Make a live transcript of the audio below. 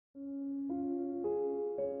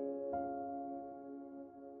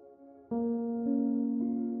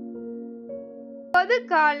பொது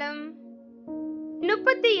காலம்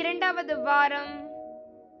 32வது வாரம்,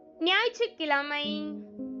 ஞாயிற்றுக்கிழமை.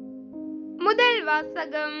 முதல்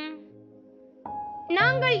வாசகம்.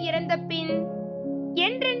 நாங்கள் இறந்த பின்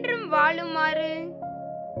என்றென்றும் வாழுமாறு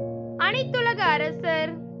அனைத்துலக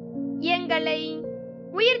அரசர் எங்களை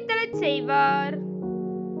உயிர்த்தெழச் செய்வார்.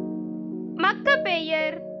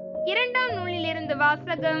 மக்கபேயர் 2ஆம் நூலிலிருந்து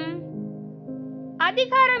வாசகம்.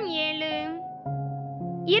 அதிகாரம் 7.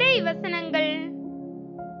 இறை வசனங்கள்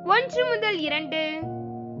 1 முதல் 2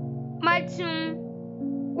 மற்றும்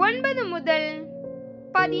 9 முதல்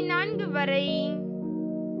 14 வரை.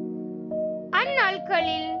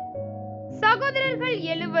 அந்நாட்களில் சகோதரர்கள்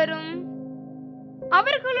 7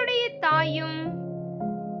 அவர்களுடைய தாயும்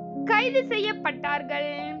கைது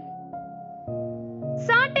செய்யப்பட்டார்கள்.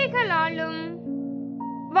 சாட்டைகளாலும்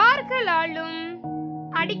வார்களாலும்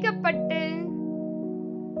அடிக்கப்பட்டு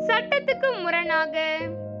சட்டத்துக்கு முரணாக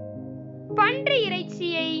பன்றி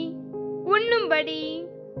இறைச்சியை உண்ணும்படி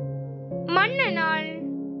மன்னனால்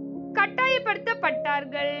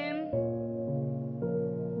கட்டாயப்படுத்தப்பட்டார்கள்.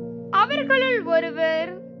 அவர்களுள்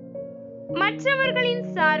ஒருவர் மற்றவர்களின்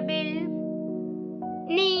சார்பில்,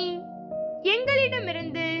 நீ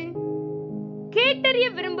எங்களிடமிருந்து கேட்டறிய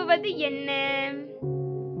விரும்புவது என்ன?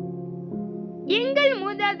 எங்கள்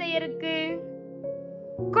மூதாதையருக்கு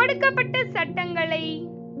கொடுக்கப்பட்ட சட்டங்களை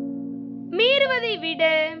மீறுவதை விட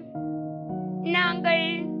நாங்கள்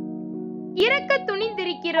இறக்க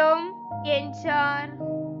துணிந்திருக்கிறோம் என்றார்.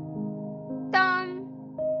 தாம்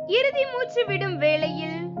இறுதி மூச்சு விடும்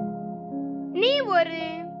வேளையில், நீ ஒரு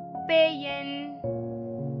பேயன்,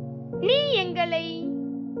 நீ எங்களை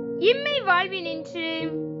இம்மை வாழ்வினின்று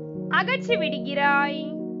அகற்றி விடுகிறாய்.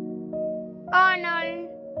 ஆனால்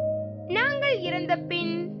நாங்கள் இறந்த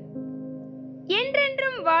பின்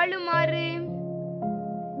என்றென்றும் வாழுமாறு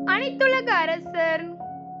அனைத்துலக அரசர்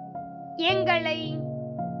எங்களை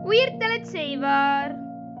உயிர்த்தெழச் செய்வார்.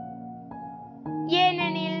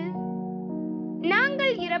 ஏனெனில்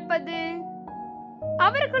நாங்கள் இறப்பது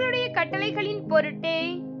அவர்களுடைய கட்டளைகளின் பொருட்டே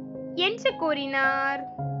என்று கூறினார்.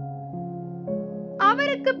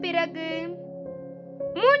 அவருக்கு பிறகு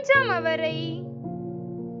 3ஆம் அவரை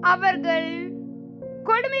அவர்கள்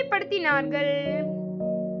கொடுமைப்படுத்தினார்கள்.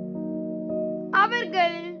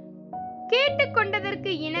 அவர்கள்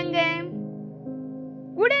கேட்டுக்கொண்டதற்கு இணங்க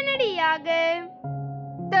உடனடியாக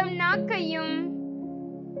தம் நாக்கையும்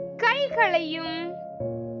கைகளையும்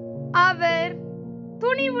அவர்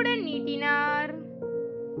துணிவுடன் நீட்டினார்.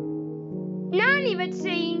 நான்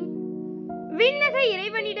இவற்றை விண்ணக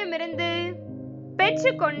இறைவனிடமிருந்து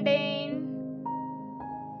பெற்றுக்கொண்டேன்.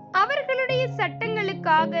 அவர்களுடைய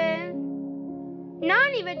சட்டங்களுக்காக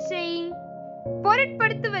நான் இவற்றை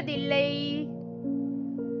பொருட்படுத்துவதில்லை.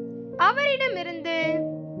 அவரிடமிருந்து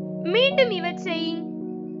மீண்டும் இவற்றை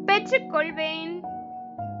பெற்றுக்கொள்வேன்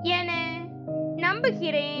என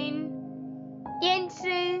நம்புகிறேன்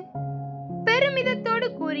என்று பெருமிதத்தோடு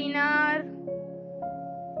கூறினார்.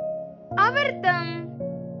 அவர் தம்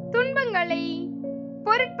துன்பங்களை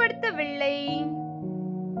பொருட்படுத்தவில்லை.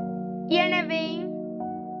 எனவே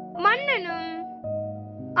மன்னனும்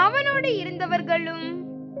அவனோடு இருந்தவர்களும்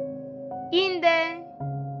இந்த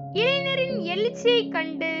இளைஞரின் எழுச்சியை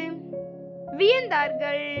கண்டு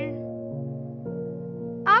வியந்தார்கள்.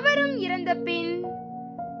 அவரும் இறந்த பின்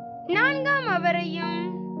 4ஆம் அவரையும்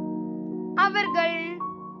அவர்கள்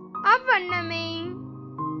அவ்வண்ணமே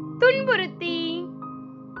துன்புறுத்தி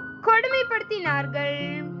கொடுமைப்படுத்தினார்கள்.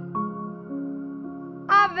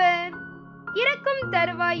 அவர் இறக்கும்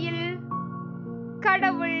தருவாயில்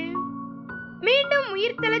கடவுள் மீண்டும்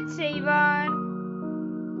உயிர்த்தெழச் செய்வார்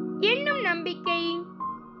என்னும் நம்பிக்கை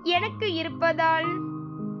எனக்கு இருப்பதால்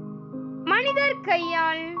மனிதர்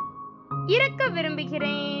கையால் இறக்க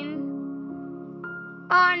விரும்புகிறேன்.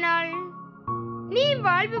 ஆனால் நீ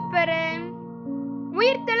வாழ்வு பெற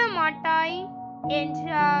உயிர்த்தெழ மாட்டாய்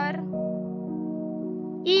என்றார்.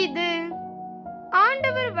 இது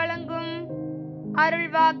ஆண்டவர் வழங்கும்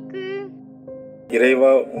அருள்வாக்கு.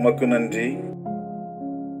 இறைவா, உமக்கு நன்றி.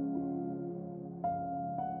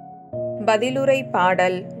 பதிலுரை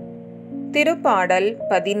பாடல். திருப்பாடல்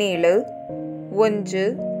 17 1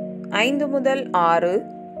 5 முதல் 6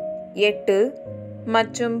 8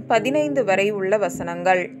 மற்றும் 15 வரை உள்ள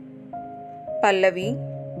வசனங்கள். பல்லவி.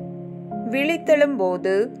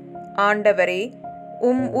 விழித்தெழும்போது ஆண்டவரே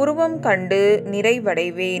உம் உருவம் கண்டு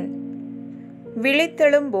நிறைவடைவேன்.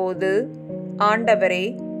 விழித்தெழும்போது ஆண்டவரே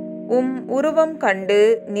உம் உருவம் கண்டு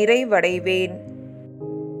நிறைவடைவேன்.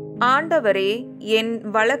 ஆண்டவரே என்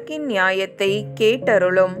வழக்கின் நியாயத்தை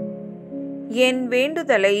கேட்டருளும். என்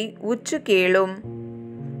வேண்டுதலை உற்று கேளும்.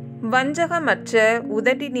 வஞ்சகமற்ற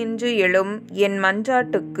உதட்டினின்று எழும் என்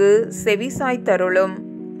மன்றாட்டுக்கு செவிசாய்த்தருளும்.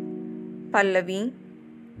 பல்லவி.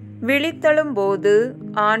 விழித்தெழும்போது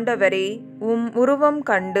ஆண்டவரே உம் உருவம்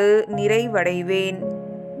கண்டு நிறைவடைவேன்.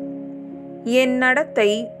 என்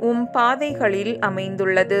நடத்தை உம் பாதைகளில்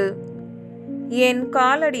அமைந்துள்ளது. என்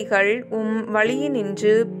காலடிகள் உம்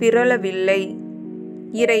வழியினின்று பிறழவில்லை.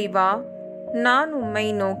 இறைவா, நான் உம்மை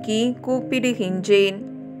நோக்கி கூப்பிடுகின்றேன்.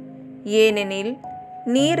 ஏனெனில்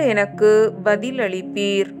நீர் எனக்கு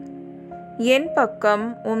பதிலளிப்பீர். என் பக்கம்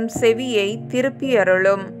உம் செவியை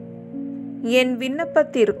திருப்பியருளும். என்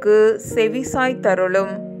விண்ணப்பத்திற்கு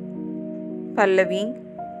செவிசாய்த்தருளும். பல்லவி.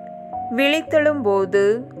 விழித்தெழும்போது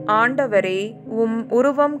ஆண்டவரே உம்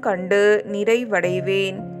உருவம் கண்டு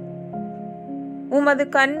நிறைவடைவேன். உமது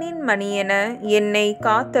கண்ணின் மணியென என்னை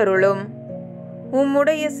காத்தருளும்.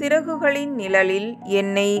 உம்முடைய சிறகுகளின் நிழலில்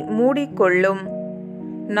என்னை மூடிக்கொள்ளும்.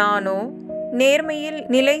 நானோ நேர்மையில்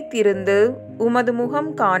நிலைத்திருந்து உமது முகம்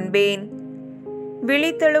காண்பேன்.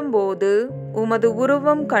 விழித்தெழும்போது உமது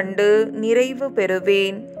உருவம் கண்டு நிறைவு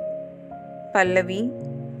பெறுவேன். பல்லவி.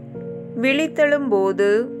 விழித்தெழும்போது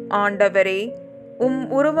ஆண்டவரே உம்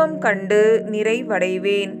உருவம் கண்டு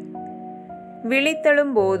நிறைவடைவேன்.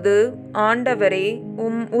 விழித்தெழும்போது ஆண்டவரே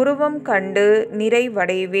உம் உருவம் கண்டு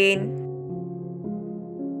நிறைவடைவேன்.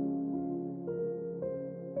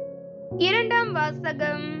 இரண்டாம்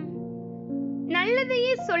வாசகம்.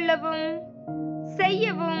 நல்லதையே சொல்லவும்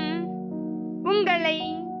செய்யவும் உங்களை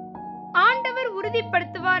ஆண்டவர்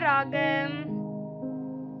உறுதிப்படுத்துவாராக.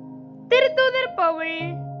 திருத்தூதர் பவுல்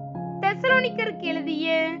தெசலோனிக்கருக்கு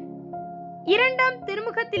எழுதிய இரண்டாம்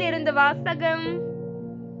திருமுகத்திலிருந்து வாசகம்.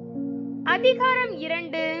 அதிகாரம்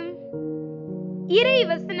 2, இறை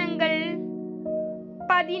வசனங்கள்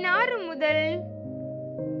 16 முதல்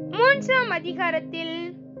 3ஆம் அதிகாரத்தில்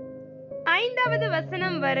 5வது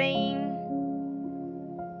வசனம் வரை.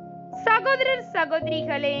 சகோதரர்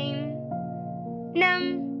சகோதரிகளே, நம்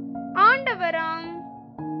ஆண்டவராம்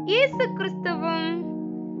இயேசு கிறிஸ்துவும்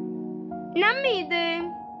நம்மீது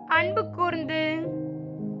அன்பு கூர்ந்து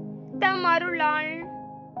தம் அருளால்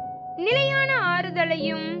நிலையான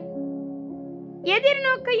ஆறுதலையும்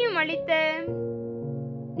எதிர்நோக்கையும் அளித்த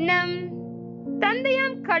நம்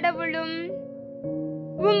தந்தையாம் கடவுளும்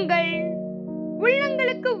உங்கள்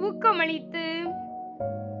உள்ளங்களுக்கு ஊக்கமளித்து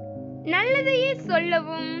நல்லதையே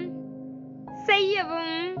சொல்லவும்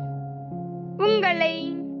செய்யவும் உங்களை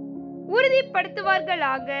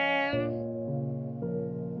உறுதிப்படுத்துவார்களாக.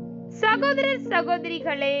 சகோதரர்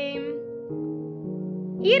சகோதரிகளே,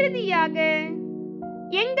 இறுதியாக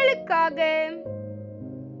எங்களுக்காக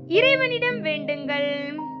இறைவனிடம் வேண்டுங்கள்.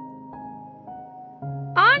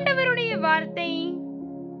 ஆண்டவருடைய வார்த்தை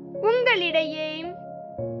உங்களிடையே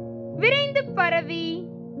விரைந்து பரவி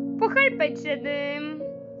புகழ் பெற்றது.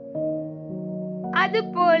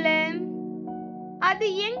 அதுபோல அது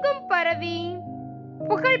எங்கும் பரவி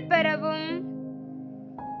புகழ் பெறவும்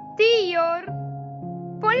தீயோர்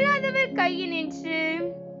பொல்லாதவர் கையினின்று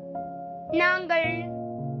நாங்கள்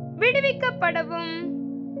விடுவிக்கப்படவும்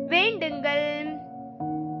வேண்டுங்கள்.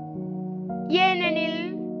 ஏனெனில்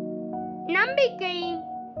நம்பிக்கை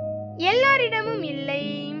எல்லாரிடமும் இல்லை.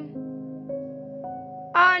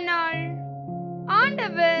 ஆனால்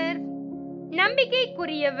ஆண்டவர்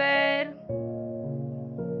நம்பிக்கைக்குரியவர்.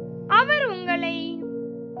 அவர் உங்களை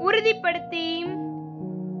உறுதிப்படுத்தி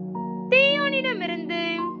தீயோனிடமிருந்து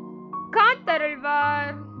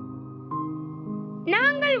காத்தருள்வார்.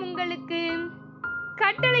 நாங்கள் உங்களுக்கு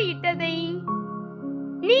கட்டளையிட்டதை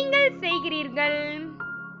நீங்கள் செய்கிறீர்கள்,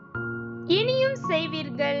 இனியும்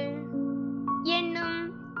செய்வீர்கள் என்னும்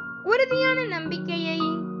உறுதியான நம்பிக்கையை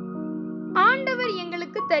ஆண்டவர்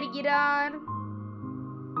எங்களுக்கு தருகிறார்.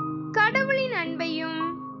 கடவுளின் அன்பையும்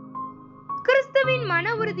கிறிஸ்துவின்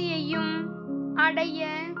மன உறுதியையும் அடைய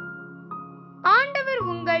ஆண்டவர்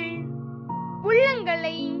உங்கள்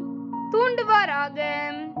உள்ளங்களை தூண்டுவாராக.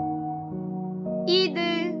 இது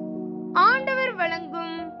ஆண்டவர்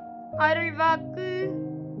வழங்கும் அருள்வாக்கு.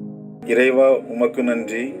 இறைவா, உமக்கு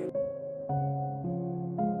நன்றி.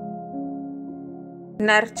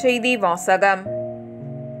 நற்செய்தி வாசகம்.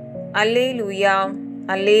 அல்லேலூயா,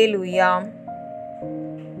 அல்லேலூயா.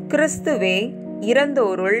 கிறிஸ்துவே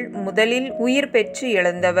இறந்தோருள் முதலில் உயிர் பெற்று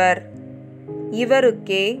எழுந்தவர்.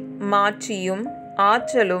 இவருக்கே மாட்சியும்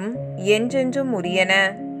ஆற்றலும் என்றென்றும் உரியன.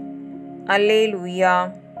 அல்லேலூயா.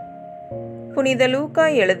 புனித லூக்கா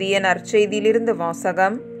எழுதிய நற்செய்தியிலிருந்து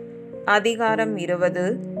வாசகம். அதிகாரம் 20,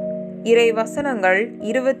 இறை வசனங்கள்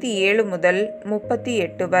 27 முதல்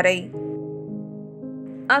 38 வரை.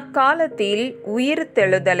 அக்காலத்தில் உயிர்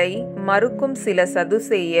தெழுதலை மறுக்கும் சில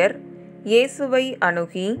சதுசேயர் இயேசுவை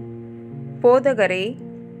அணுகி, போதகரே,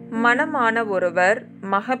 மணமான ஒருவர்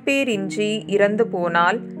மகப்பேரின்றி இறந்து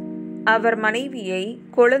போனால் அவர் மனைவியை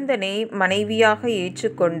கொழுந்தனே மனைவியாக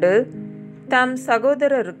ஏற்றுக்கொண்டு தம்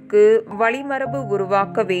சகோதரருக்கு வழிமரபு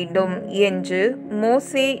உருவாக்க வேண்டும் என்று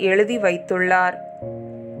மோசே எழுதி வைத்துள்ளார்.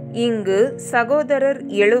 இங்கு சகோதரர்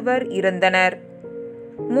 7 இருந்தனர்.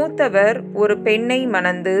 மூத்தவர் ஒரு பெண்ணை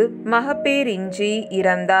மணந்து மகப்பேரின்றி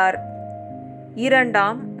இறந்தார்.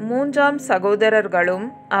 2ஆம் 3ஆம் சகோதரர்களும்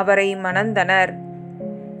அவரை மணந்தனர்.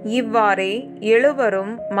 இவ்வாறே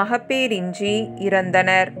 7 மகப்பேரின்றி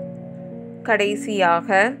இறந்தனர். கடைசியாக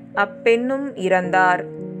அப்பெண்ணும் இறந்தார்.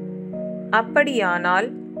 அப்படியானால்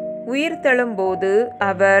உயிர்த்தெழும்போது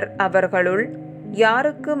அவர் அவர்களுள்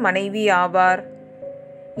யாருக்கு மனைவி ஆவார்?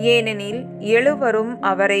 ஏனெனில் 7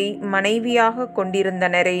 அவரை மனைவியாக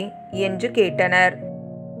கொண்டிருந்தனரே என்று கேட்டனர்.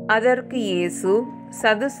 அதற்கு இயேசு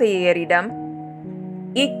சதுசேயரிடம்,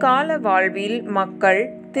 இக்கால வாழ்வில் மக்கள்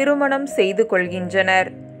திருமணம் செய்து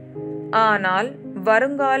கொள்கின்றனர். ஆனால்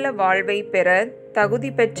வருங்கால வாழ்வை பெற தகுதி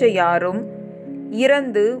பெற்ற யாரும்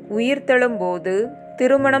இறந்து உயிர்த்தெழும்போது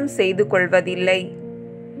திருமணம் செய்து கொள்வதில்லை.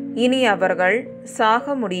 இனி அவர்கள்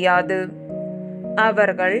சாக முடியாது.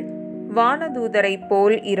 அவர்கள் வானதூதரைப்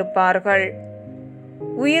போல் இருப்பார்கள்.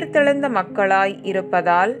 உயிர்த்தெழுந்த மக்களாய்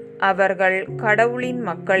இருப்பதால் அவர்கள் கடவுளின்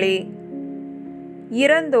மக்களே.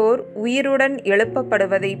 இறந்தோர் உயிருடன்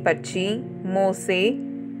எழுப்பப்படுவதை பற்றி மோசே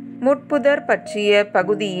முட்புதர் பற்றிய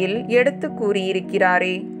பகுதியில் எடுத்து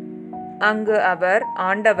கூறியிருக்கிறாரே. அங்கு அவர்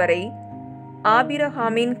ஆண்டவரை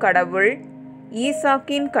ஆபிரகாமின் கடவுள்,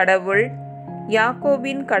 ஈசாக்கின் கடவுள்,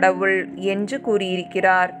 யாக்கோபின் கடவுள் என்று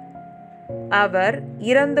கூறியிருக்கிறார். அவர்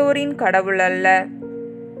இறந்தோரின் கடவுள் அல்ல,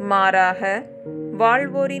 மாறாக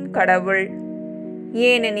வாழ்வோரின் கடவுள்.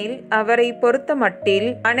 ஏனெனில் அவரை பொறுத்தமட்டில்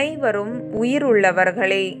அனைவரும் உயிர்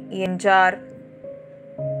உள்ளவர்களே என்றார்.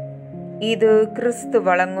 இது கிறிஸ்து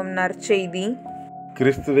வழங்கும் நற்செய்தி.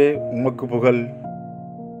 கிறிஸ்துவே உமக்கு புகழ்.